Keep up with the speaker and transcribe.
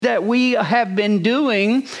that we have been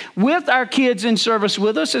doing with our kids in service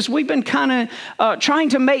with us is we've been kind of trying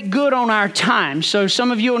to make good on our time. So some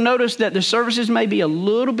of you will notice that the services may be a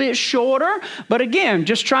little bit shorter, but again,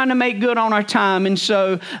 just trying to make good on our time. And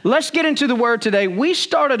so let's get into the Word today. We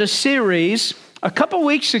started a series a couple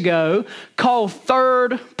weeks ago called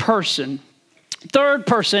Third Person. Third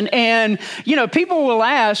person. And, people will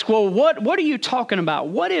ask, well, what are you talking about?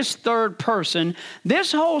 What is third person?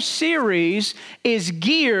 This whole series is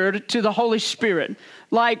geared to the Holy Spirit.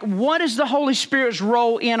 Like, what is the Holy Spirit's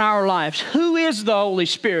role in our lives? Who is the Holy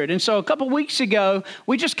Spirit? And so a couple weeks ago,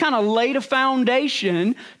 we just kind of laid a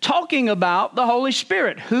foundation talking about the Holy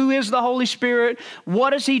Spirit. Who is the Holy Spirit? What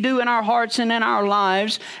does He do in our hearts and in our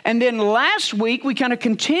lives? And then last week, we kind of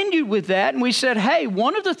continued with that. And we said, hey,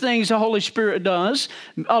 one of the things the Holy Spirit does,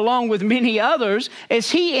 along with many others,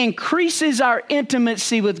 is He increases our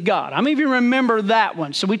intimacy with God. How many of you remember that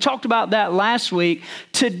one? So we talked about that last week.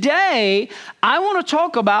 Today, I want to talk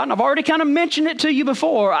about, and I've already kind of mentioned it to you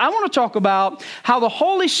before, I want to talk about how the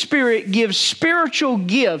Holy Spirit gives spiritual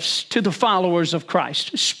gifts to the followers of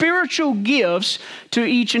Christ. Spiritual gifts to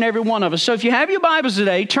each and every one of us. So if you have your Bibles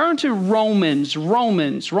today, turn to Romans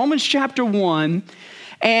chapter 1.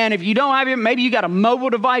 And if you don't have it, maybe you got a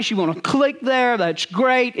mobile device, you want to click there, that's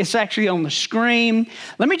great. It's actually on the screen.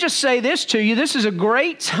 Let me just say this to you. This is a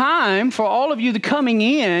great time for all of you that coming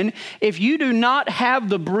in. If you do not have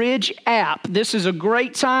the Bridge app, this is a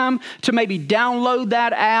great time to maybe download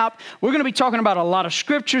that app. We're going to be talking about a lot of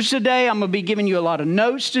scriptures today. I'm going to be giving you a lot of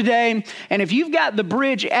notes today. And if you've got the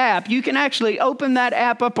Bridge app, you can actually open that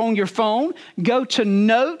app up on your phone, go to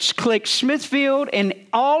Notes, click Smithfield, and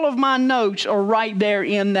all of my notes are right there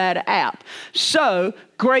in that app. So,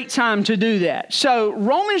 great time to do that. So,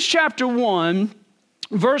 Romans chapter 1,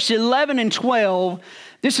 verse 11 and 12,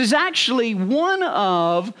 this is actually one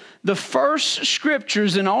of the first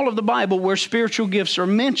scriptures in all of the Bible where spiritual gifts are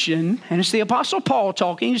mentioned. And it's the Apostle Paul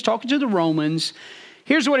talking. He's talking to the Romans.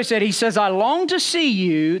 Here's what he said. He says, I long to see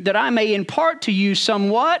you that I may impart to you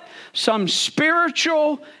somewhat, some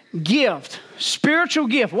spiritual gift. Spiritual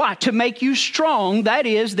gift. Why? To make you strong. That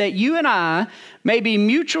is, that you and I may be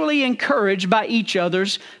mutually encouraged by each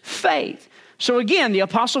other's faith. So again, the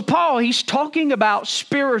Apostle Paul, he's talking about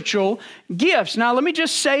spiritual gifts. Now, let me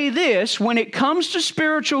just say this. When it comes to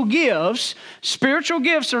spiritual gifts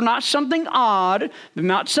are not something odd. They're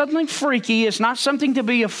not something freaky. It's not something to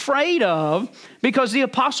be afraid of, because the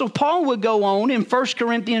Apostle Paul would go on in 1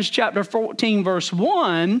 Corinthians chapter 14, verse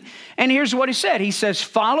 1, and here's what he said. He says,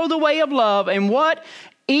 follow the way of love and what?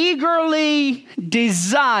 Eagerly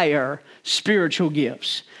desire spiritual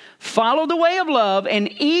gifts. Follow the way of love and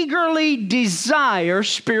eagerly desire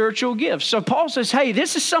spiritual gifts. So Paul says, hey,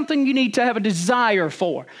 this is something you need to have a desire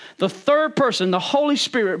for. The third person, the Holy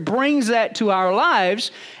Spirit, brings that to our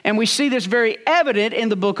lives. And we see this very evident in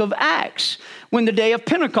the book of Acts. When the day of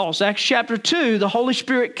Pentecost, Acts chapter 2, the Holy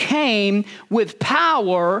Spirit came with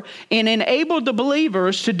power and enabled the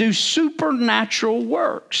believers to do supernatural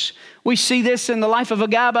works. We see this in the life of a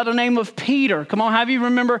guy by the name of Peter. Come on, how do you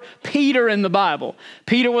remember Peter in the Bible?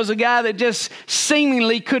 Peter was a guy that just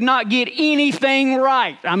seemingly could not get anything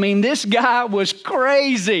right. I mean, this guy was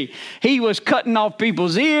crazy. He was cutting off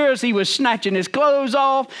people's ears. He was snatching his clothes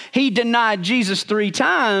off. He denied Jesus 3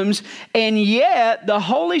 times. And yet, the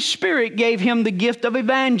Holy Spirit gave him the gift of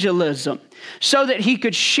evangelism, so that he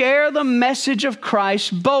could share the message of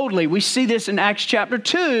Christ boldly. We see this in Acts chapter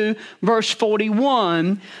 2, verse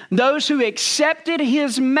 41. Those who accepted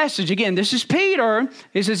his message, again, this is Peter,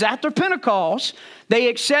 this is after Pentecost. They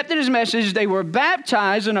accepted his message, they were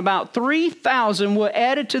baptized, and about 3,000 were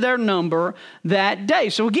added to their number that day.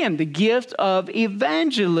 So again, the gift of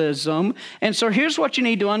evangelism. And so here's what you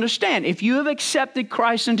need to understand. If you have accepted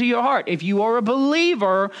Christ into your heart, if you are a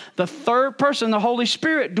believer, the third person, the Holy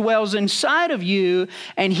Spirit, dwells inside of you,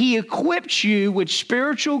 and he equips you with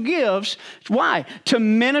spiritual gifts. Why? To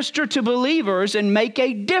minister to believers and make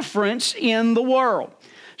a difference in the world.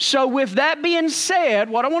 So with that being said,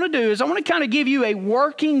 what I want to do is I want to kind of give you a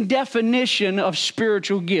working definition of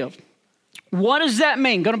spiritual gift. What does that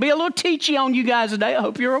mean? Going to be a little teachy on you guys today. I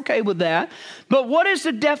hope you're okay with that. But what is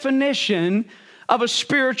the definition of a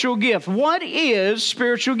spiritual gift? What is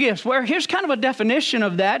spiritual gifts? Well, here's kind of a definition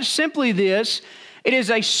of that. Simply this. It is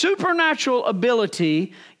a supernatural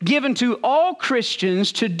ability given to all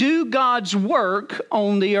Christians to do God's work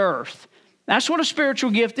on the earth. That's what a spiritual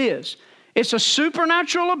gift is. It's a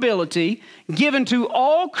supernatural ability given to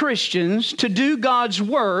all Christians to do God's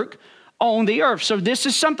work on the earth. So this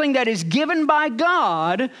is something that is given by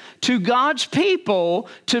God to God's people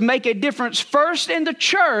to make a difference first in the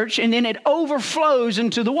church, and then it overflows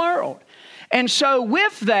into the world. And so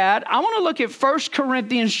with that, I want to look at 1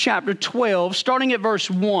 Corinthians chapter 12, starting at verse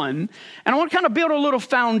 1. And I want to kind of build a little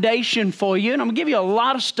foundation for you. And I'm going to give you a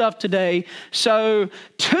lot of stuff today. So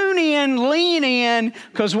tune in, lean in,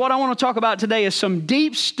 because what I want to talk about today is some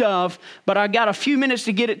deep stuff. But I got a few minutes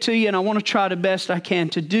to get it to you, and I want to try the best I can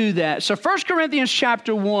to do that. So 1 Corinthians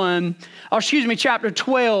chapter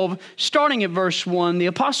 12, starting at verse 1, the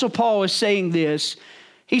Apostle Paul is saying this.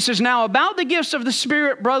 He says, now about the gifts of the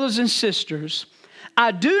Spirit, brothers and sisters,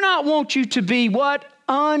 I do not want you to be what?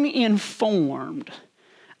 Uninformed.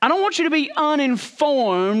 I don't want you to be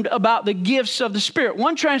uninformed about the gifts of the Spirit.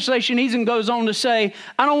 One translation even goes on to say,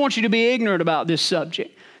 I don't want you to be ignorant about this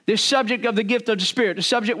subject of the gift of the Spirit, the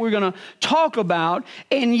subject we're going to talk about.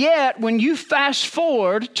 And yet, when you fast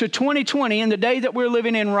forward to 2020 and the day that we're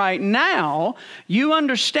living in right now, you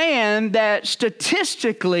understand that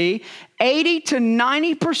statistically, 80 to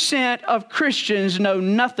 90% of Christians know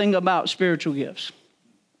nothing about spiritual gifts.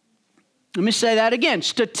 Let me say that again.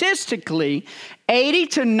 Statistically, 80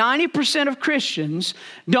 to 90% of Christians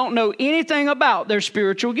don't know anything about their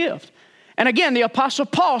spiritual gift. And again, the Apostle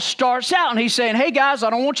Paul starts out and he's saying, hey guys,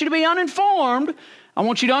 I don't want you to be uninformed. I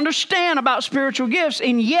want you to understand about spiritual gifts.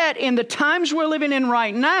 And yet, in the times we're living in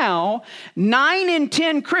right now, 9 in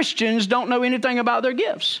 10 Christians don't know anything about their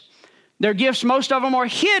gifts. Their gifts, most of them are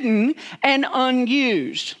hidden and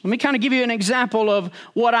unused. Let me kind of give you an example of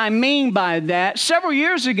what I mean by that. Several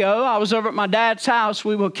years ago, I was over at my dad's house.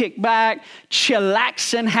 We were kicked back,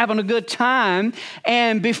 chillaxing, having a good time.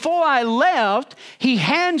 And before I left, he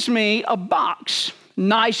hands me a box.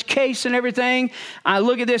 Nice case and everything. I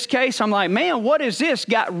look at this case. I'm like, man, what is this?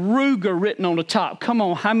 Got Ruger written on the top. Come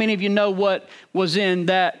on, how many of you know what was in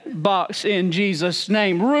that box in Jesus'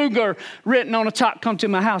 name? Ruger written on the top. Come to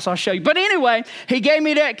my house, I'll show you. But anyway, he gave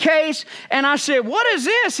me that case, and I said, what is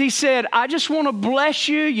this? He said, I just want to bless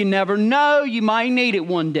you. You never know. You might need it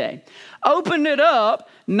one day. Opened it up,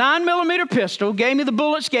 9mm pistol, gave me the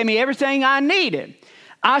bullets, gave me everything I needed.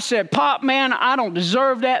 I said, Pop, man, I don't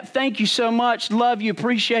deserve that. Thank you so much. Love you,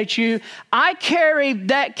 appreciate you. I carried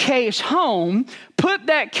that case home, put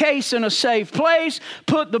that case in a safe place,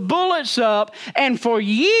 put the bullets up, and for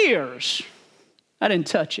years, I didn't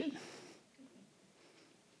touch it.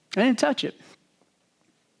 I didn't touch it.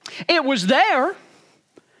 It was there,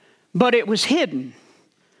 but it was hidden,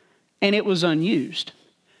 and it was unused.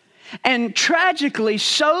 And tragically,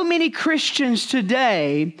 so many Christians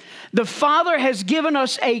today, the Father has given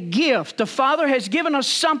us a gift. The Father has given us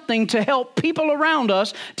something to help people around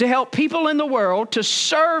us, to help people in the world, to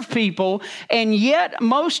serve people, and yet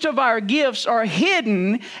most of our gifts are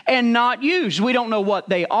hidden and not used. We don't know what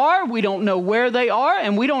they are, we don't know where they are,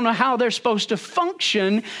 and we don't know how they're supposed to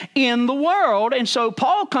function in the world. And so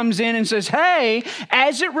Paul comes in and says, hey,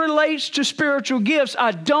 as it relates to spiritual gifts,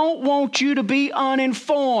 I don't want you to be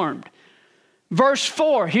uninformed. Verse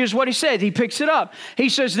 4, here's what he said. He picks it up. He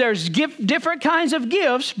says there's different kinds of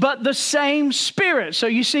gifts, but the same Spirit. So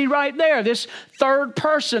you see right there, this third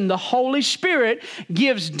person, the Holy Spirit,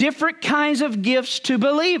 gives different kinds of gifts to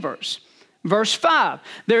believers. Verse 5,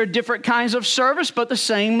 there are different kinds of service, but the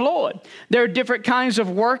same Lord. There are different kinds of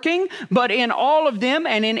working, but in all of them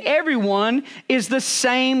and in everyone is the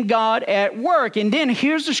same God at work. And then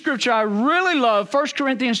here's the scripture I really love, 1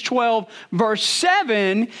 Corinthians 12, verse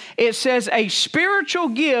 7. It says, a spiritual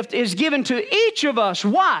gift is given to each of us.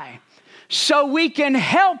 Why? So we can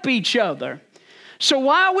help each other. So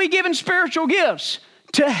why are we given spiritual gifts?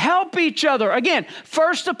 To help each other. Again,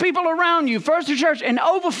 first the people around you, first the church, and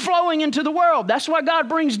overflowing into the world. That's why God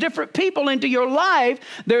brings different people into your life.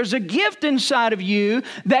 There's a gift inside of you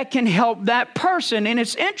that can help that person. And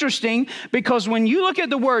it's interesting because when you look at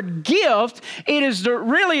the word gift, it is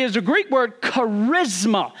really is the Greek word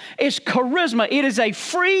charisma. It's charisma. It is a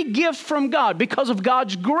free gift from God. Because of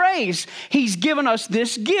God's grace, He's given us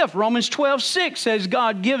this gift. Romans 12:6 says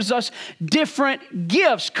God gives us different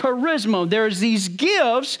gifts, charisma. There's these gifts.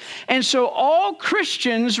 And so all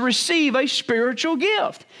Christians receive a spiritual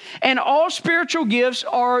gift. And all spiritual gifts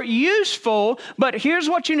are useful, but here's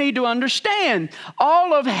what you need to understand.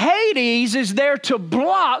 All of Hades is there to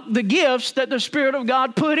block the gifts that the Spirit of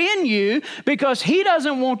God put in you because He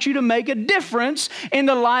doesn't want you to make a difference in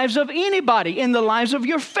the lives of anybody, in the lives of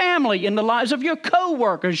your family, in the lives of your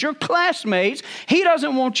co-workers, your classmates. He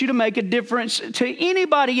doesn't want you to make a difference to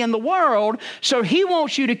anybody in the world, so He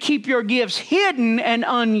wants you to keep your gifts hidden and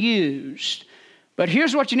unused. But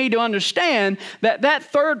here's what you need to understand, that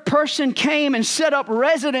third person came and set up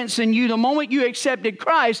residence in you the moment you accepted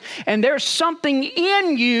Christ, and there's something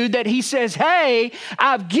in you that He says, hey,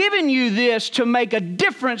 I've given you this to make a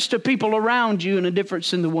difference to people around you and a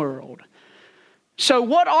difference in the world. So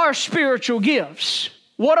what are spiritual gifts?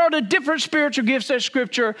 What are the different spiritual gifts that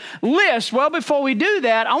Scripture lists? Well, before we do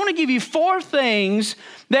that, I want to give you 4 things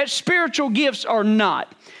that spiritual gifts are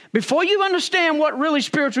not. Before you understand what really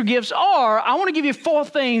spiritual gifts are, I want to give you 4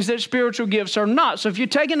 things that spiritual gifts are not. So if you're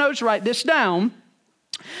taking notes, write this down.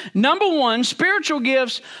 Number 1, spiritual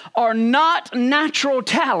gifts are not natural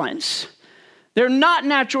talents. They're not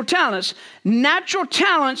natural talents. Natural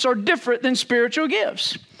talents are different than spiritual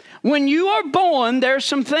gifts. When you are born, there's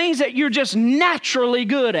some things that you're just naturally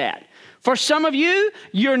good at. For some of you,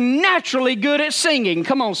 you're naturally good at singing.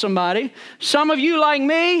 Come on, somebody. Some of you, like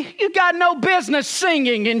me, you got no business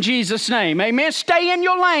singing in Jesus' name. Amen. Stay in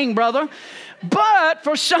your lane, brother. But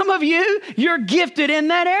for some of you, you're gifted in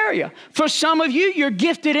that area. For some of you, you're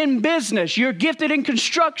gifted in business. You're gifted in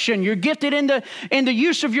construction. You're gifted in the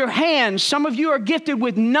use of your hands. Some of you are gifted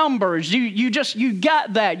with numbers. You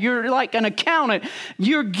got that. You're like an accountant.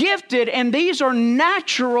 You're gifted, and these are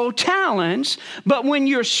natural talents. But when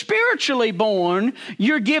you're spiritually born,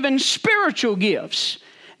 you're given spiritual gifts.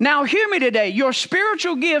 Now, hear me today. Your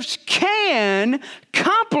spiritual gifts can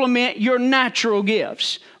complement your natural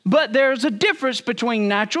gifts. But there's a difference between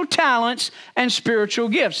natural talents and spiritual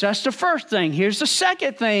gifts. That's the first thing. Here's the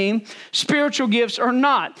second thing. Spiritual gifts are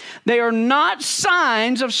not. They are not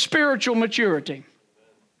signs of spiritual maturity.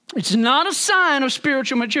 It's not a sign of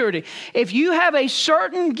spiritual maturity. If you have a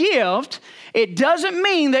certain gift, it doesn't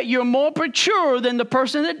mean that you're more mature than the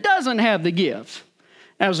person that doesn't have the gift.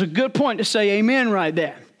 That was a good point to say amen right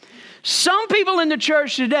there. Some people in the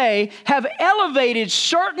church today have elevated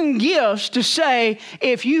certain gifts to say,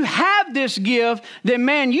 if you have this gift, then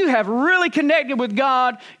man, you have really connected with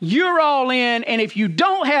God, you're all in, and if you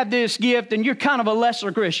don't have this gift, then you're kind of a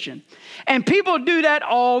lesser Christian. And people do that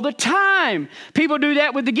all the time. People do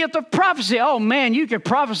that with the gift of prophecy. Oh man, you can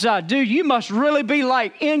prophesy. Dude, you must really be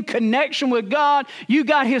like in connection with God. You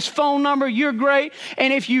got his phone number. You're great.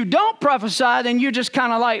 And if you don't prophesy, then you're just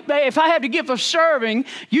kind of like, if I have the gift of serving,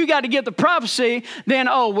 you got to get the prophecy, then,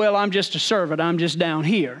 oh, well, I'm just a servant. I'm just down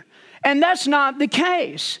here. And that's not the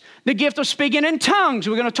case. The gift of speaking in tongues,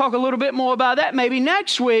 we're going to talk a little bit more about that maybe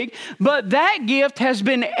next week, but that gift has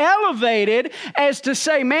been elevated as to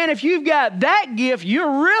say, man, if you've got that gift,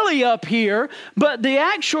 you're really up here. But the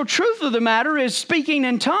actual truth of the matter is speaking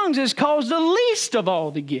in tongues is called the least of all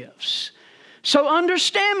the gifts. So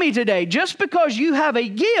understand me today, just because you have a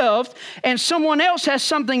gift and someone else has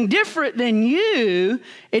something different than you,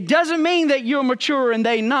 it doesn't mean that you're mature and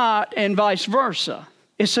they not, and vice versa.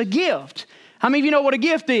 It's a gift. How many of you know what a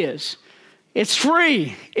gift is? It's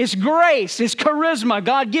free. It's grace. It's charisma.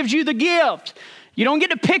 God gives you the gift. You don't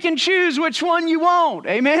get to pick and choose which one you want.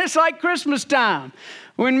 Amen? It's like Christmas time.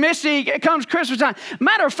 When Misty, it comes Christmas time.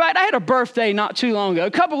 Matter of fact, I had a birthday not too long ago,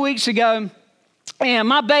 a couple weeks ago. And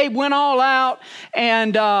my babe went all out,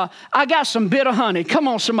 and I got some bitter honey. Come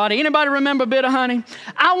on, somebody. Anybody remember bitter honey?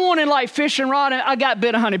 I wanted like fishing rod, and I got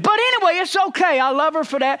bitter honey. But anyway, it's okay. I love her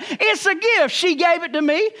for that. It's a gift. She gave it to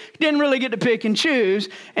me. Didn't really get to pick and choose.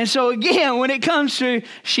 And so again, when it comes to,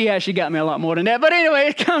 she actually got me a lot more than that. But anyway,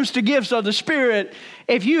 it comes to gifts of the Spirit.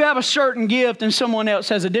 If you have a certain gift and someone else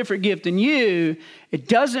has a different gift than you, it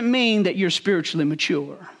doesn't mean that you're spiritually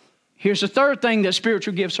mature. Here's the third thing that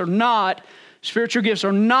spiritual gifts are not. Spiritual gifts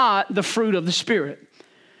are not the fruit of the Spirit.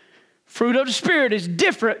 Fruit of the Spirit is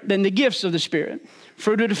different than the gifts of the Spirit.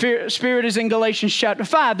 Fruit of the Spirit is in Galatians chapter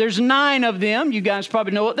 5. There's 9 of them. You guys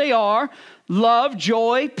probably know what they are. Love,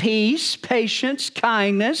 joy, peace, patience,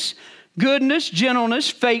 kindness, goodness,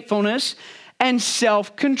 gentleness, faithfulness, and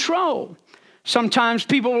self-control. Sometimes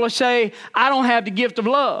people will say, I don't have the gift of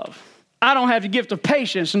love. I don't have the gift of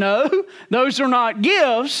patience. No, those are not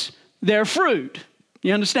gifts. They're fruit.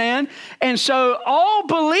 You understand? And so all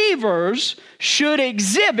believers should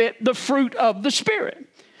exhibit the fruit of the Spirit.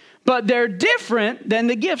 But they're different than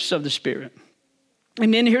the gifts of the Spirit.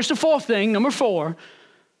 And then here's the fourth thing, number 4.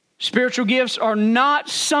 Spiritual gifts are not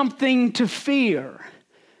something to fear.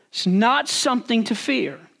 It's not something to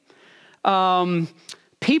fear.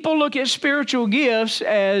 People look at spiritual gifts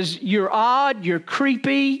as you're odd, you're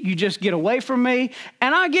creepy, you just get away from me.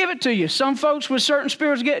 And I give it to you. Some folks with certain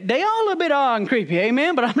spiritual gifts, they are a bit odd and creepy,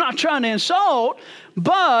 amen? But I'm not trying to insult.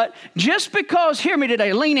 But just because, hear me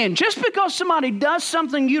today, lean in. Just because somebody does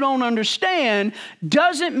something you don't understand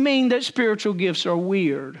doesn't mean that spiritual gifts are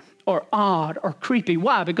weird or odd or creepy.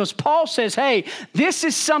 Why? Because Paul says, hey, this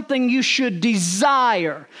is something you should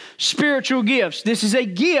desire. Spiritual gifts. This is a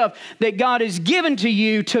gift that God has given to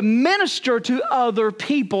you to minister to other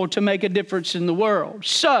people to make a difference in the world.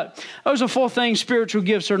 So, those are 4 things spiritual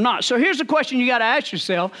gifts are not. So here's the question you got to ask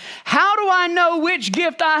yourself. How do I know which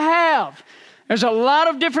gift I have? There's a lot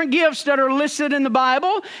of different gifts that are listed in the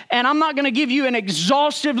Bible, and I'm not going to give you an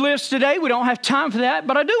exhaustive list today. We don't have time for that,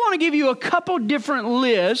 but I do want to give you a couple different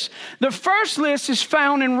lists. The first list is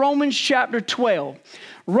found in Romans chapter 12.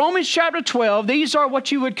 Romans chapter 12, these are what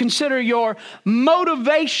you would consider your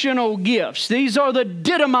motivational gifts. These are the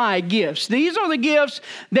didomai gifts. These are the gifts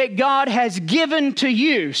that God has given to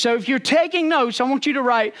you. So if you're taking notes, I want you to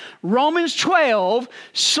write Romans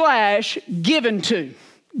 12/given to.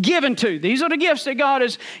 Given to. These are the gifts that God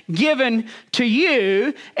has given to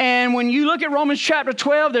you. And when you look at Romans chapter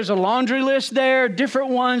 12, there's a laundry list there,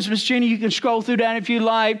 different ones. Miss Jenny, you can scroll through that if you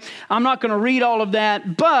like. I'm not going to read all of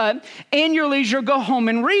that, but in your leisure, go home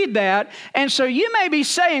and read that. And so you may be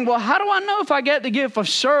saying, well, how do I know if I get the gift of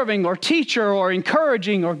serving or teacher or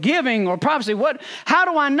encouraging or giving or prophecy? How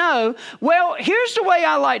do I know? Well, here's the way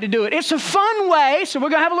I like to do it. It's a fun way, so we're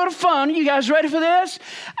going to have a little fun. You guys ready for this?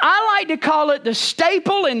 I like to call it the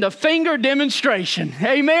staple in the finger demonstration.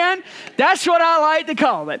 Amen? That's what I like to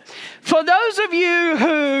call it. For those of you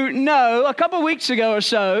who know, a couple weeks ago or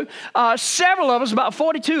so, several of us, about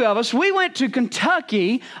 42 of us, we went to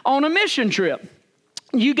Kentucky on a mission trip.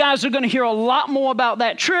 You guys are going to hear a lot more about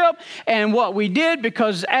that trip and what we did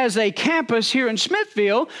because as a campus here in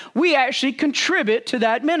Smithfield, we actually contribute to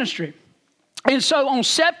that ministry. And so on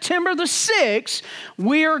September the 6th,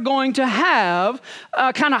 we are going to have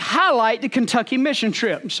kind of highlight the Kentucky mission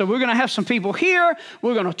trip. So we're going to have some people here.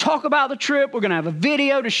 We're going to talk about the trip. We're going to have a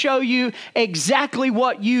video to show you exactly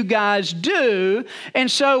what you guys do.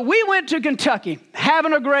 And so we went to Kentucky,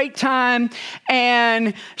 having a great time.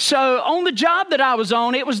 And so on the job that I was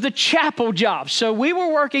on, it was the chapel job. So we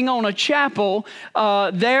were working on a chapel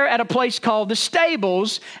there at a place called the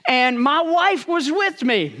Stables. And my wife was with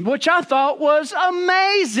me, which I thought was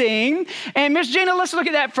amazing. And Miss Gina, let's look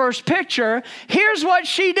at that first picture. Here's what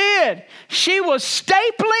she did. She was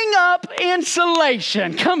stapling up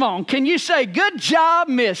insulation. Come on, can you say, good job,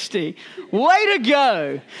 Misty? Way to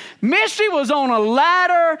go. Misty was on a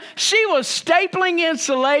ladder. She was stapling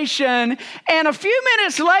insulation. And a few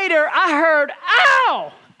minutes later, I heard,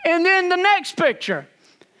 ow! And then the next picture.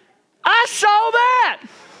 I saw that.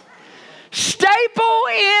 Staple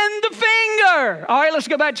in the finger. All right, let's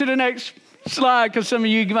go back to the next slide because some of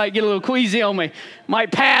you might get a little queasy on me.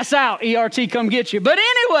 Might pass out. ERT come get you. But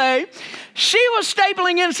anyway, she was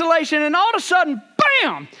stapling insulation and all of a sudden,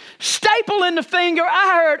 bam, staple in the finger.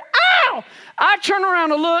 I heard, ow! I turned around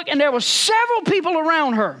to look and there were several people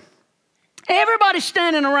around her. Everybody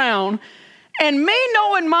standing around. And me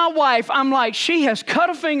knowing my wife, I'm like, she has cut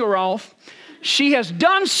a finger off. She has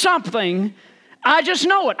done something. I just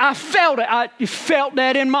know it. I felt it. I felt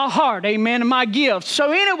that in my heart. Amen. In my gift.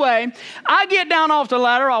 So anyway, I get down off the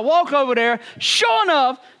ladder. I walk over there. Sure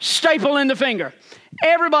enough, staple in the finger.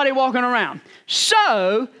 Everybody walking around.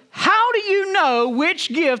 So how do you know which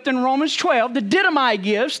gift in Romans 12, the didomai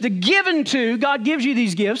gifts, the given to, God gives you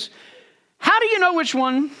these gifts. How do you know which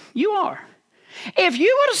one you are? If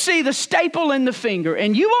you were to see the staple in the finger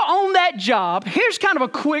and you were on that job, here's kind of a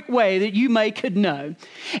quick way that you could know.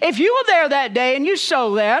 If you were there that day and you saw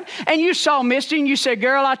that and you saw Misty and you said,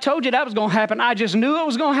 girl, I told you that was going to happen. I just knew it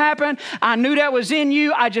was going to happen. I knew that was in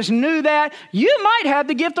you. I just knew that. You might have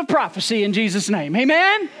the gift of prophecy in Jesus' name.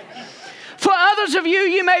 Amen? For others of you,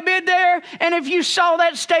 you may be there, and if you saw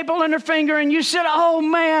that staple in her finger and you said, oh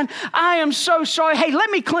man, I am so sorry. Hey, let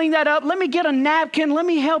me clean that up. Let me get a napkin. Let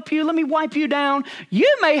me help you. Let me wipe you down.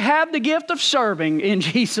 You may have the gift of serving in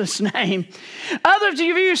Jesus' name. Others of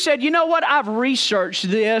you said, you know what? I've researched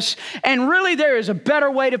this, and really there is a better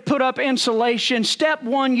way to put up insulation. Step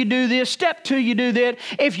 1, you do this. Step 2, you do that.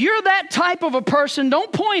 If you're that type of a person,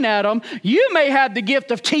 don't point at them. You may have the gift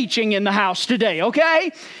of teaching in the house today,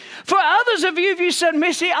 okay? For others of you, if you said,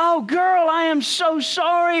 Missy, oh girl, I am so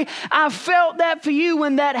sorry. I felt that for you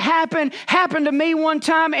when that happened to me one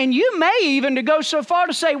time. And you may even to go so far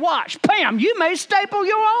to say, watch, Pam, you may staple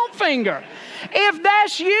your own finger. If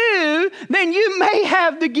that's you, then you may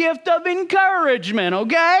have the gift of encouragement,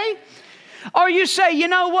 okay? Or you say, you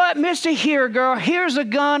know what, Mr. Here, girl, here's a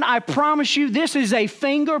gun. I promise you, this is a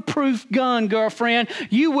finger-proof gun, girlfriend.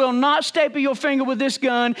 You will not staple your finger with this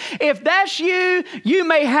gun. If that's you, you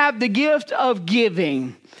may have the gift of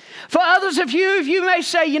giving. For others of you, if you may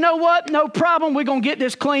say, you know what, no problem, we're going to get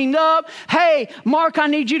this cleaned up. Hey, Mark, I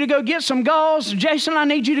need you to go get some gauze. Jason, I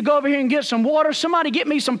need you to go over here and get some water. Somebody get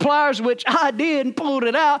me some pliers, which I did and pulled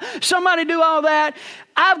it out. Somebody do all that.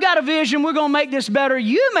 I've got a vision. We're going to make this better.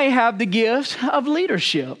 You may have the gift of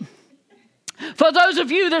leadership. For those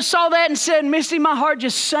of you that saw that and said, Misty, my heart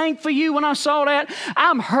just sank for you when I saw that.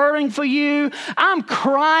 I'm hurting for you. I'm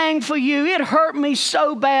crying for you. It hurt me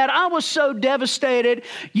so bad. I was so devastated.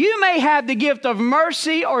 You may have the gift of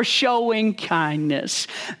mercy or showing kindness.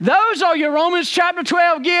 Those are your Romans chapter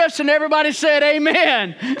 12 gifts, and everybody said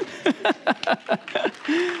amen.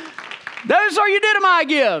 Those are your Didymi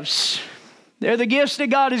gifts. They're the gifts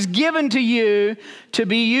that God has given to you to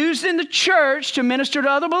be used in the church to minister to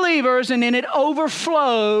other believers, and then it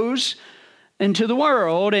overflows into the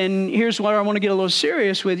world. And here's where I want to get a little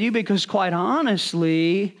serious with you, because quite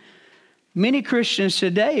honestly, many Christians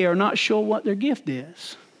today are not sure what their gift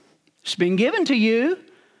is. It's been given to you.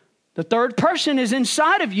 The third person is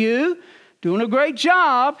inside of you doing a great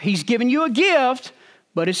job. He's given you a gift,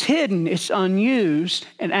 but it's hidden, it's unused.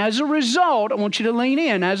 And as a result, I want you to lean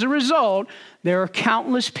in. As a result, there are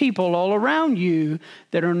countless people all around you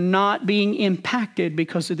that are not being impacted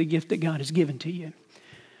because of the gift that God has given to you.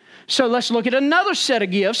 So let's look at another set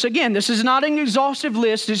of gifts. Again, this is not an exhaustive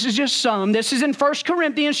list. This is just some. This is in 1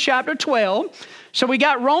 Corinthians chapter 12. So we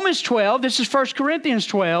got Romans 12. This is 1 Corinthians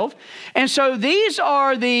 12. And so these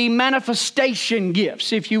are the manifestation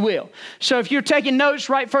gifts, if you will. So if you're taking notes,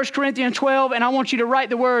 write 1 Corinthians 12, and I want you to write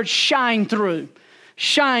the word shine through.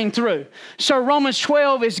 Shine through. So Romans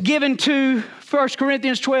 12 is given to 1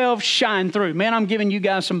 Corinthians 12, shine through. Man, I'm giving you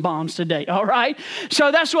guys some bombs today, all right?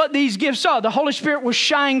 So that's what these gifts are. The Holy Spirit will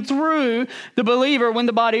shine through the believer when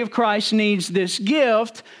the body of Christ needs this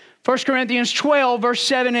gift. 1 Corinthians 12, verse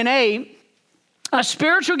 7 and 8. A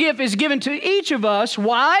spiritual gift is given to each of us.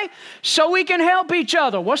 Why? So we can help each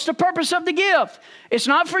other. What's the purpose of the gift? It's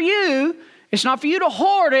not for you. It's not for you to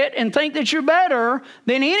hoard it and think that you're better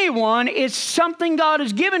than anyone. It's something God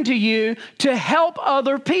has given to you to help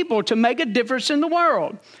other people, to make a difference in the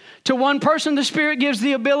world. To one person, the Spirit gives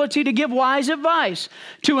the ability to give wise advice.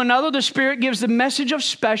 To another, the Spirit gives the message of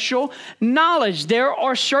special knowledge. There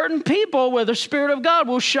are certain people where the Spirit of God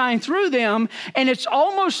will shine through them, and it's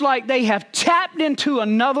almost like they have tapped into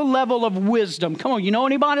another level of wisdom. Come on, you know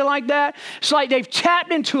anybody like that? It's like they've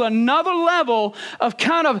tapped into another level of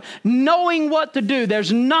kind of knowing what to do.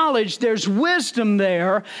 There's knowledge, there's wisdom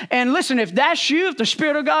there. And listen, if that's you, if the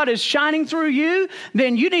Spirit of God is shining through you,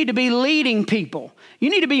 then you need to be leading people. You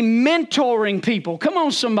need to be mentoring people. Come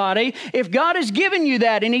on, somebody. If God has given you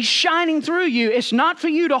that and He's shining through you, it's not for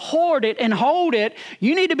you to hoard it and hold it.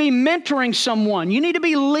 You need to be mentoring someone. You need to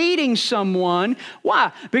be leading someone.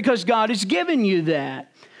 Why? Because God has given you that.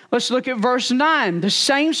 Let's look at verse 9. The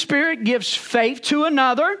same Spirit gives faith to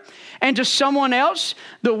another, and to someone else,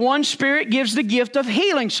 the one Spirit gives the gift of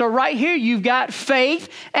healing. So right here, you've got faith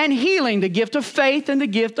and healing, the gift of faith and the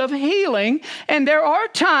gift of healing. And there are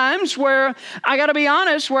times where, I got to be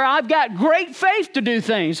honest, where I've got great faith to do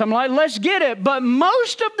things. I'm like, let's get it. But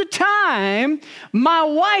most of the time, my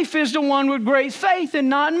wife is the one with great faith and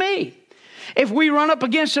not me. If we run up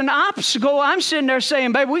against an obstacle, I'm sitting there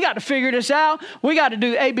saying, baby, we got to figure this out. We got to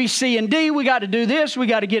do A, B, C, and D. We got to do this. We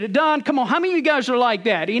got to get it done. Come on, how many of you guys are like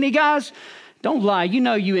that? Any guys? Don't lie. You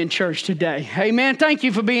know you in church today. Amen. Thank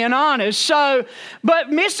you for being honest. But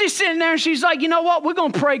Misty's sitting there and she's like, you know what? We're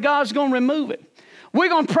going to pray God's going to remove it. We're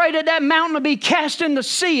going to pray that that mountain will be cast in the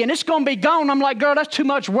sea and it's going to be gone. I'm like, girl, that's too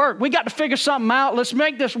much work. We got to figure something out. Let's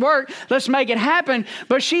make this work. Let's make it happen.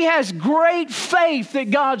 But she has great faith that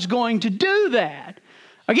God's going to do that.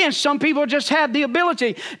 Again, some people just have the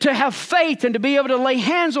ability to have faith and to be able to lay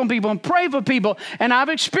hands on people and pray for people. And I've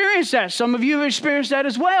experienced that. Some of you have experienced that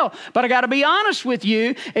as well. But I got to be honest with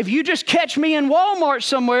you. If you just catch me in Walmart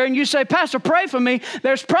somewhere and you say, Pastor, pray for me,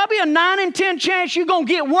 there's probably a 9 in 10 chance you're going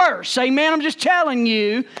to get worse. Amen. I'm just telling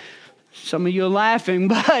you. Some of you are laughing.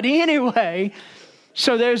 But anyway,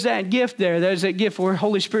 so there's that gift there. There's that gift where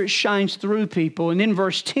Holy Spirit shines through people. And in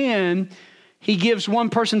verse 10, He gives one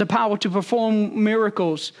person the power to perform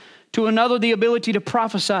miracles, to another the ability to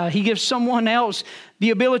prophesy. He gives someone else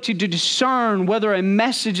the ability to discern whether a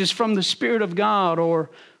message is from the Spirit of God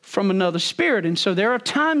or from another spirit. And so there are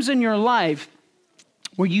times in your life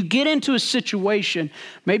where you get into a situation.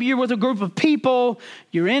 Maybe you're with a group of people,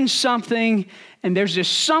 you're in something, and there's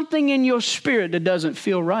just something in your spirit that doesn't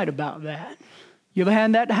feel right about that. You ever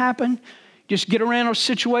had that happen? Just get around a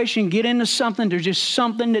situation, get into something. There's just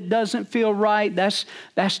something that doesn't feel right. That's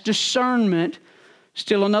discernment.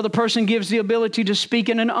 Still another person gives the ability to speak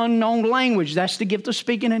in an unknown language. That's the gift of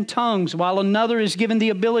speaking in tongues. While another is given the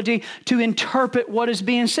ability to interpret what is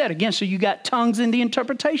being said. Again, so you got tongues and the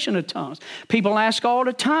interpretation of tongues. People ask all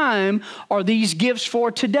the time, are these gifts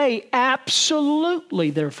for today? Absolutely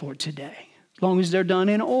they're for today. As long as they're done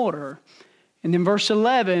in order. And then verse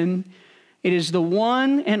 11, It is the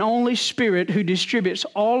one and only Spirit who distributes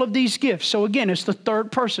all of these gifts. So again, it's the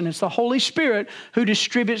third person. It's the Holy Spirit who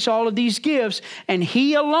distributes all of these gifts, and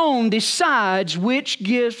He alone decides which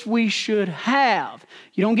gifts we should have.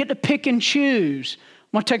 You don't get to pick and choose.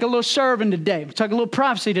 I'm going to take a little serving today. I'm going to take a little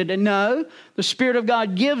prophecy today. No, the Spirit of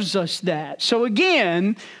God gives us that. So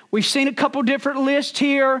again, we've seen a couple different lists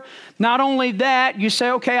here. Not only that, you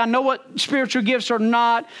say, okay, I know what spiritual gifts are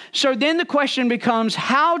not. So then the question becomes,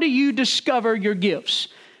 how do you discover your gifts?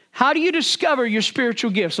 How do you discover your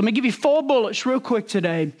spiritual gifts? Let me give you 4 bullets real quick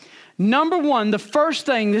today. Number 1, the first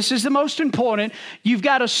thing, this is the most important, you've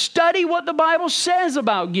got to study what the Bible says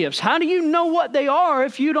about gifts. How do you know what they are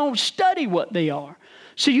if you don't study what they are?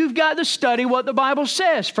 So you've got to study what the Bible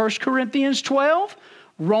says. 1 Corinthians 12,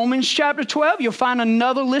 Romans chapter 12. You'll find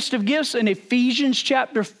another list of gifts in Ephesians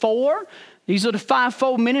chapter 4. These are the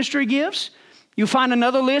 5-fold ministry gifts. You'll find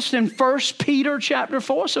another list in 1 Peter chapter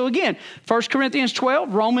 4. So again, 1 Corinthians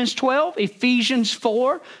 12, Romans 12, Ephesians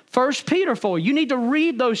 4, 1 Peter 4. You need to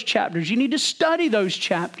read those chapters. You need to study those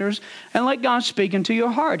chapters and let God speak into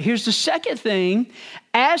your heart. Here's the second thing.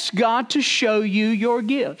 Ask God to show you your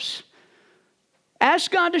gifts.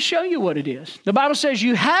 Ask God to show you what it is. The Bible says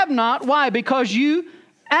you have not. Why? Because you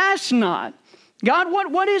ask not. God,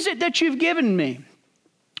 what is it that you've given me?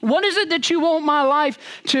 What is it that you want my life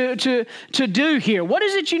to do here? What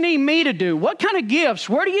is it you need me to do? What kind of gifts?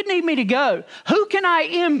 Where do you need me to go? Who can I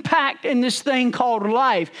impact in this thing called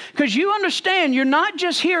life? Because you understand, you're not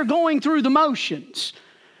just here going through the motions.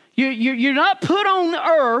 You're not put on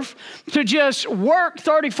earth to just work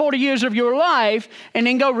 30, 40 years of your life and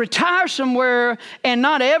then go retire somewhere and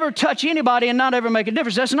not ever touch anybody and not ever make a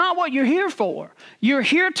difference. That's not what you're here for. You're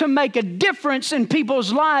here to make a difference in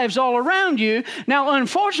people's lives all around you. Now,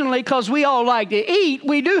 unfortunately, because we all like to eat,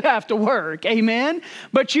 we do have to work. Amen?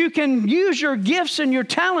 But you can use your gifts and your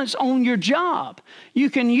talents on your job. You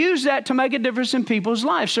can use that to make a difference in people's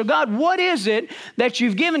lives. So God, what is it that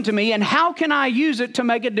you've given to me and how can I use it to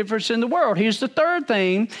make a difference in the world? Here's the third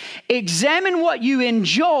thing. Examine what you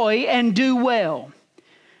enjoy and do well.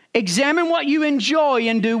 Examine what you enjoy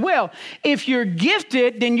and do well. If you're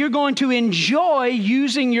gifted, then you're going to enjoy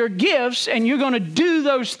using your gifts and you're going to do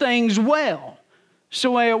those things well. It's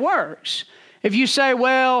the way it works. If you say,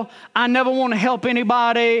 well, I never want to help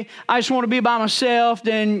anybody, I just want to be by myself,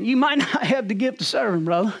 then you might not have the gift of serving,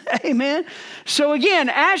 brother. Amen? So again,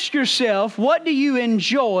 ask yourself, what do you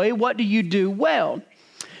enjoy? What do you do well?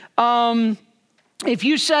 If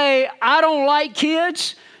you say, I don't like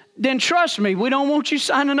kids, then trust me, we don't want you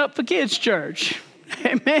signing up for kids' church.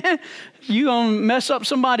 Amen? You're going to mess up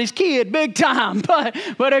somebody's kid big time. But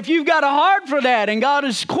if you've got a heart for that and God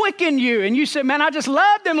has quickened you and you say, man, I just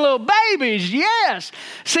love them little babies. Yes.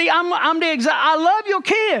 See, I love your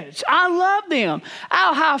kids. I love them.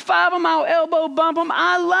 I'll high five them. I'll elbow bump them.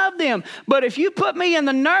 I love them. But if you put me in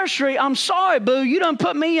the nursery, I'm sorry, boo. You done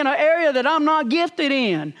put me in an area that I'm not gifted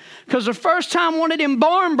in. Because the first time one of them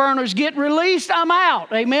barn burners get released, I'm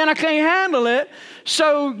out. Amen. I can't handle it.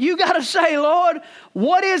 So you got to say, Lord,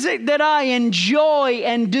 what is it that I enjoy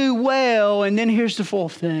and do well? And then here's the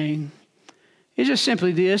fourth thing. It's just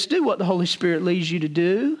simply this. Do what the Holy Spirit leads you to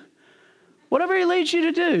do. Whatever He leads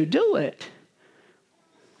you to do it.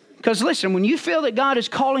 Because listen, when you feel that God is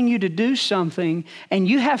calling you to do something and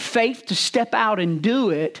you have faith to step out and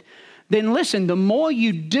do it, then listen, the more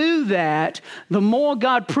you do that, the more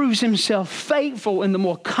God proves Himself faithful and the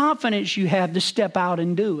more confidence you have to step out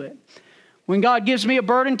and do it. When God gives me a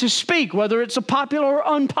burden to speak, whether it's a popular or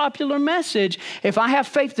unpopular message, if I have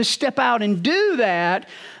faith to step out and do that,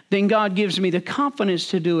 then God gives me the confidence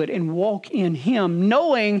to do it and walk in Him,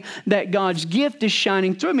 knowing that God's gift is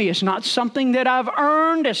shining through me. It's not something that I've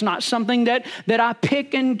earned. It's not something that I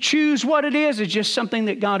pick and choose what it is. It's just something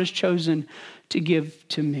that God has chosen to give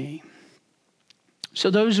to me. So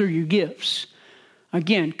those are your gifts.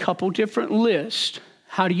 Again, couple different lists.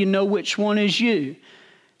 How do you know which one is you?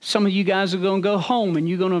 Some of you guys are going to go home and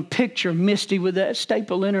you're going to picture Misty with that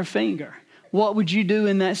staple in her finger. What would you do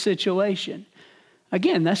in that situation?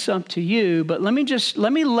 Again, that's up to you, but let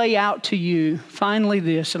me lay out to you finally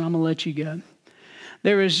this, and I'm going to let you go.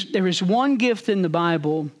 There is one gift in the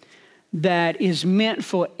Bible that is meant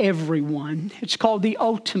for everyone. It's called the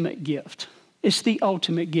ultimate gift. It's the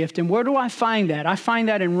ultimate gift. And where do I find that? I find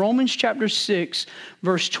that in Romans chapter 6,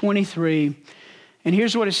 verse 23. And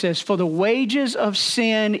here's what it says. For the wages of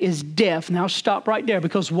sin is death. Now stop right there,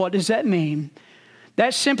 because what does that mean?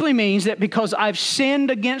 That simply means that because I've sinned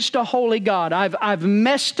against a holy God, I've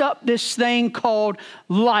messed up this thing called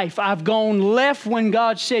life. I've gone left when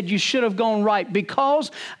God said you should have gone right. Because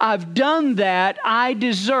I've done that, I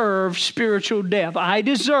deserve spiritual death. I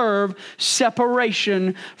deserve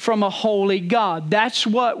separation from a holy God. That's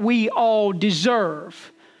what we all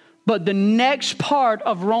deserve. But the next part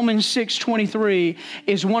of Romans 6:23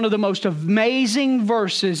 is one of the most amazing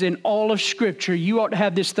verses in all of Scripture. You ought to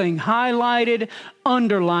have this thing highlighted,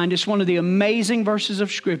 underlined. It's one of the amazing verses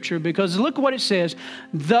of Scripture because look what it says.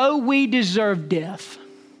 Though we deserve death,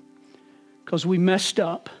 because we messed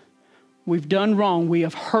up, we've done wrong, we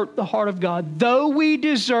have hurt the heart of God. Though we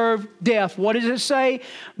deserve death, what does it say?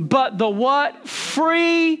 But the what?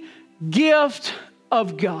 Free gift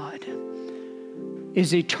of God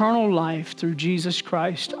is eternal life through Jesus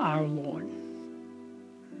Christ our Lord.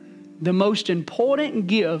 The most important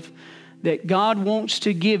gift that God wants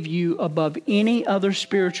to give you above any other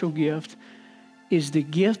spiritual gift is the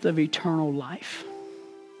gift of eternal life.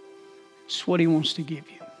 It's what He wants to give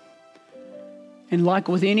you. And like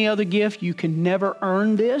with any other gift, you can never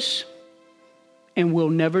earn this and will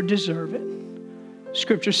never deserve it.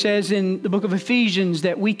 Scripture says in the book of Ephesians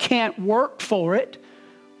that we can't work for it.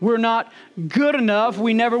 We're not good enough.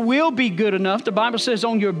 We never will be good enough. The Bible says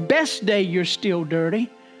on your best day, you're still dirty.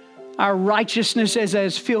 Our righteousness is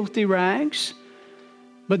as filthy rags.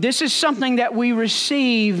 But this is something that we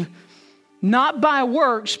receive not by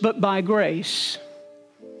works, but by grace.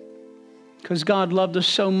 Because God loved us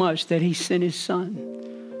so much that He sent His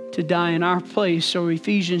Son to die in our place. So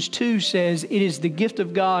Ephesians 2 says, it is the gift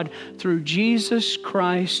of God through Jesus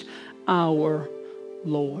Christ our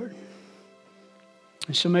Lord.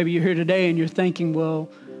 And so maybe you're here today and you're thinking, well,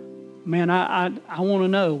 man, I want to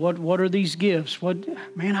know, what are these gifts?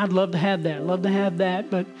 Man, I'd love to have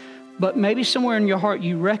that. But maybe somewhere in your heart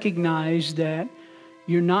you recognize that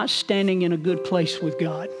you're not standing in a good place with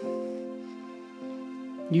God.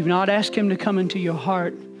 You've not asked Him to come into your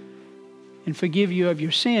heart and forgive you of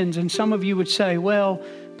your sins. And some of you would say, well,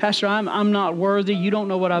 Pastor, I'm not worthy. You don't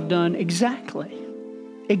know what I've done. Exactly.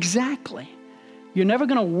 You're never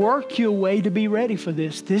going to work your way to be ready for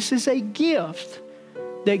this. This is a gift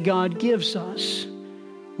that God gives us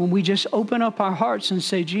when we just open up our hearts and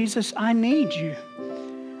say, Jesus, I need you.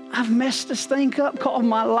 I've messed this thing up called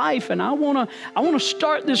my life, and I want to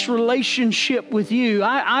start this relationship with you.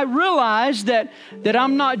 I realize that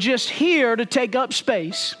I'm not just here to take up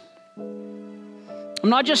space. I'm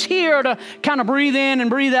not just here to kind of breathe in and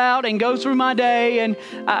breathe out and go through my day, and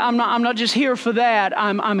I'm not just here for that.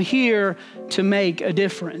 I'm here to make a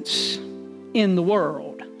difference in the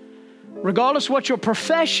world. Regardless what your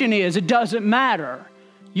profession is, it doesn't matter.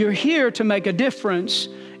 You're here to make a difference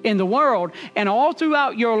in the world. And all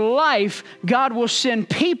throughout your life, God will send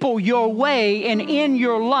people your way, and in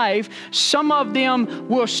your life, some of them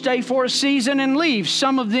will stay for a season and leave.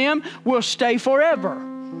 Some of them will stay forever.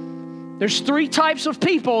 There's 3 types of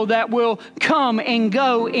people that will come and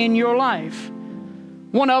go in your life.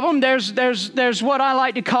 One of them, there's what I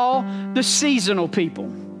like to call the seasonal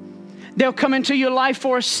people. They'll come into your life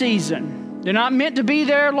for a season. They're not meant to be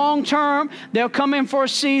there long term. They'll come in for a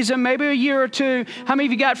season, maybe a year or two. How many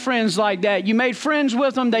of you got friends like that? You made friends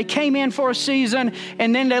with them. They came in for a season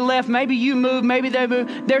and then they left. Maybe you moved. Maybe they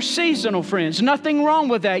moved. They're seasonal friends. Nothing wrong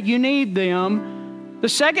with that. You need them. The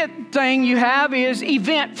second thing you have is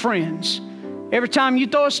event friends. Every time you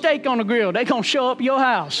throw a steak on the grill, they're going to show up at your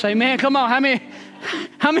house. Amen. Come on.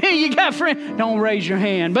 How many of you got friends? Don't raise your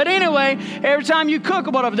hand. But anyway, every time you cook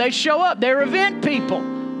or whatever, they show up. They're event people.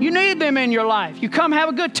 You need them in your life. You come have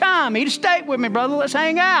a good time. Eat a steak with me, brother. Let's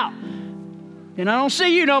hang out. And I don't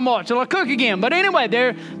see you no more till I cook again. But anyway,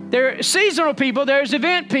 they're seasonal people. There's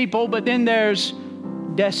event people. But then there's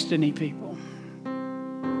destiny people.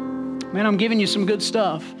 Man, I'm giving you some good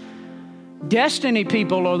stuff. Destiny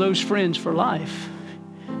people are those friends for life.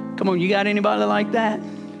 Come on, you got anybody like that?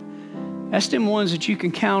 That's them ones that you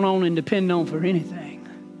can count on and depend on for anything.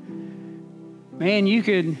 Man, you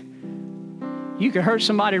could hurt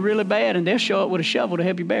somebody really bad and they'll show up with a shovel to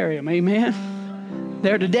help you bury them. Amen?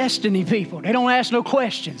 They're the destiny people. They don't ask no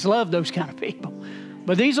questions. Love those kind of people.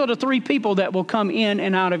 But these are the 3 people that will come in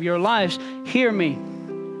and out of your lives. Hear me.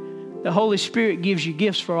 The Holy Spirit gives you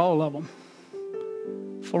gifts for all of them.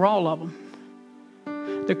 For all of them.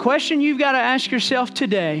 The question you've got to ask yourself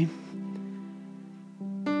today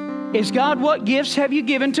is, God, what gifts have you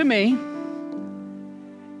given to me?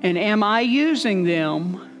 And am I using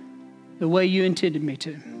them the way you intended me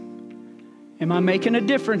to? Am I making a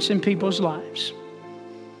difference in people's lives?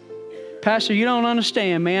 Pastor, you don't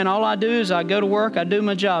understand, man. All I do is I go to work, I do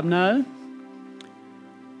my job. No.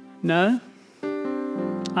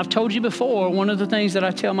 I've told you before, one of the things that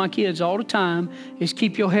I tell my kids all the time is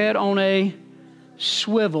keep your head on a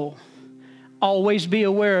swivel. Always be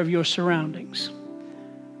aware of your surroundings.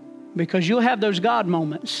 Because you'll have those God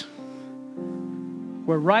moments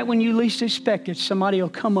where right when you least expect it, somebody will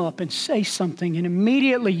come up and say something, and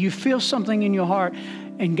immediately you feel something in your heart,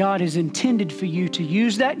 and God has intended for you to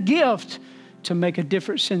use that gift to make a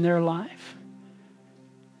difference in their life.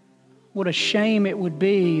 What a shame it would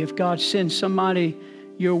be if God sends somebody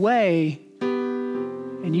your way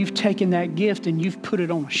and you've taken that gift and you've put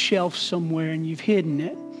it on a shelf somewhere and you've hidden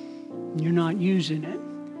it and you're not using it.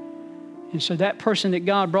 And so that person that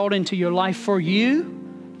God brought into your life for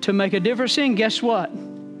you to make a difference in, guess what?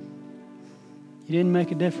 You didn't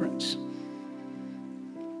make a difference.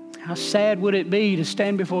 How sad would it be to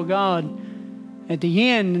stand before God at the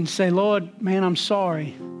end and say, Lord, man, I'm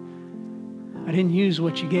sorry. I didn't use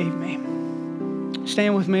what you gave me.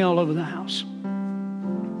 Stand with me all over the house.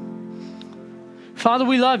 Father,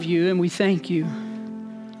 we love you and we thank you.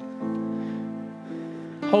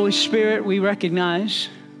 Holy Spirit, we recognize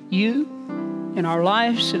you in our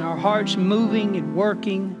lives, in our hearts, moving and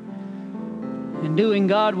working and doing,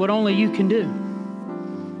 God, what only you can do.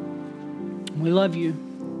 We love you.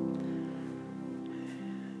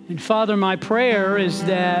 And Father, my prayer is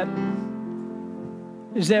that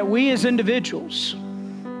we as individuals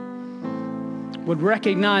would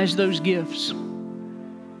recognize those gifts.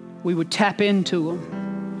 We would tap into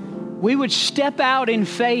them. We would step out in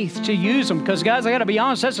faith to use them. Because guys, I got to be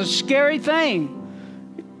honest, that's a scary thing.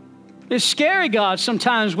 It's scary, God,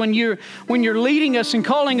 sometimes when you're leading us and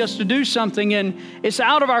calling us to do something and it's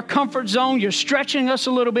out of our comfort zone, you're stretching us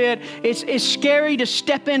a little bit. It's scary to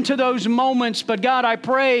step into those moments, but God, I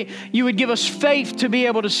pray you would give us faith to be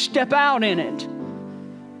able to step out in it,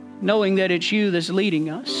 knowing that it's you that's leading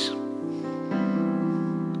us.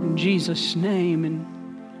 In Jesus' name. And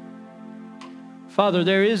Father,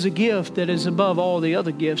 there is a gift that is above all the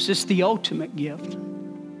other gifts. It's the ultimate gift.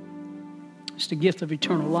 It's the gift of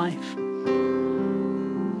eternal life.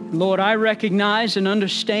 Lord, I recognize and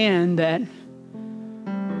understand that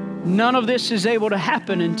none of this is able to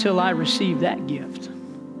happen until I receive that gift.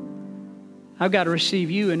 I've got to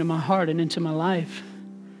receive you into my heart and into my life.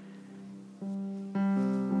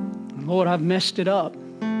 Lord, I've messed it up.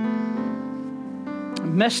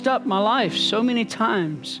 I've messed up my life so many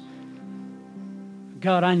times.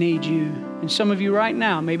 God, I need you. And some of you right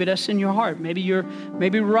now, maybe that's in your heart.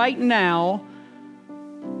 Maybe right now,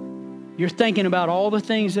 you're thinking about all the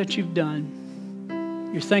things that you've done.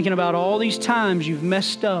 You're thinking about all these times you've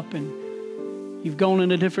messed up and you've gone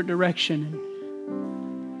in a different direction.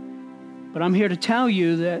 But I'm here to tell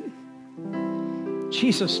you that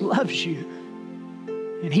Jesus loves you.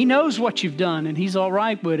 And He knows what you've done and He's all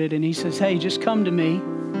right with it. And He says, hey, just come to me.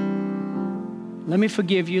 Let me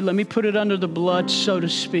forgive you. Let me put it under the blood, so to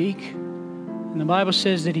speak. And the Bible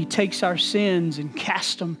says that He takes our sins and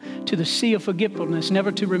casts them to the sea of forgetfulness, never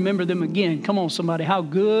to remember them again. Come on, somebody. How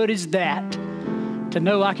good is that? To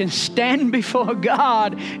know I can stand before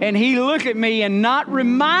God and He look at me and not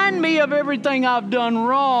remind me of everything I've done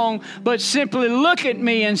wrong, but simply look at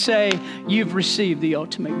me and say, you've received the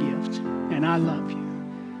ultimate gift and I love you.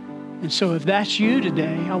 And so if that's you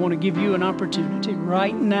today, I want to give you an opportunity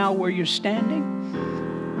right now where you're standing.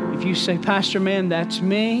 If you say, Pastor, man, that's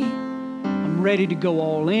me. I'm ready to go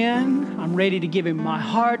all in. I'm ready to give Him my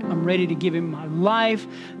heart. I'm ready to give Him my life.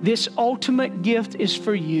 This ultimate gift is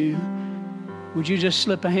for you. Would you just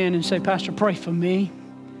slip a hand and say, Pastor, pray for me?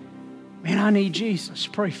 Man, I need Jesus.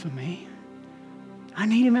 Pray for me. I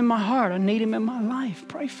need Him in my heart. I need Him in my life.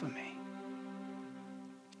 Pray for me.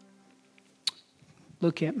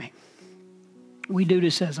 Look at me. We do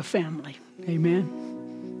this as a family.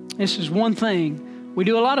 Amen. This is one thing. We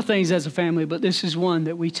do a lot of things as a family, but this is one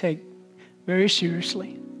that we take very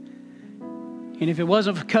seriously. And if it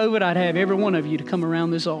wasn't for COVID, I'd have every one of you to come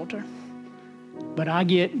around this altar. But I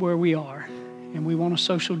get where we are, and we want a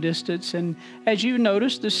social distance. And as you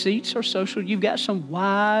notice, the seats are social. You've got some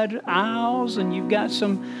wide aisles, and you've got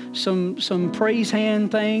some praise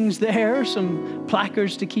hand things there, some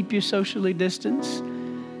placards to keep you socially distanced.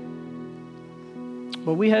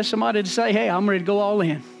 But we have somebody to say, hey, I'm ready to go all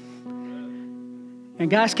in. And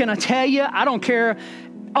guys, can I tell you, I don't care.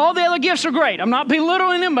 All the other gifts are great. I'm not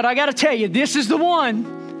belittling them, but I got to tell you, this is the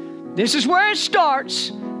one. This is where it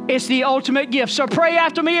starts. It's the ultimate gift. So pray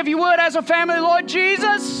after me if you would as a family. Lord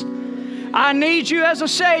Jesus, I need you as a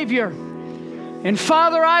Savior. And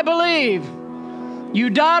Father, I believe you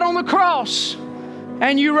died on the cross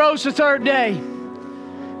and you rose the third day.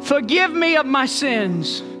 Forgive me of my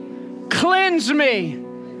sins. Cleanse me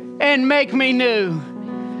and make me new.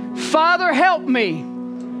 Father, help me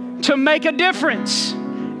to make a difference.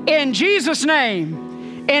 In Jesus'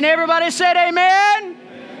 name. And everybody said amen.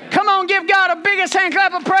 Come on, give God the biggest hand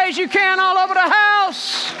clap of praise you can all over the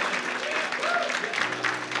house.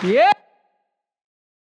 Yeah.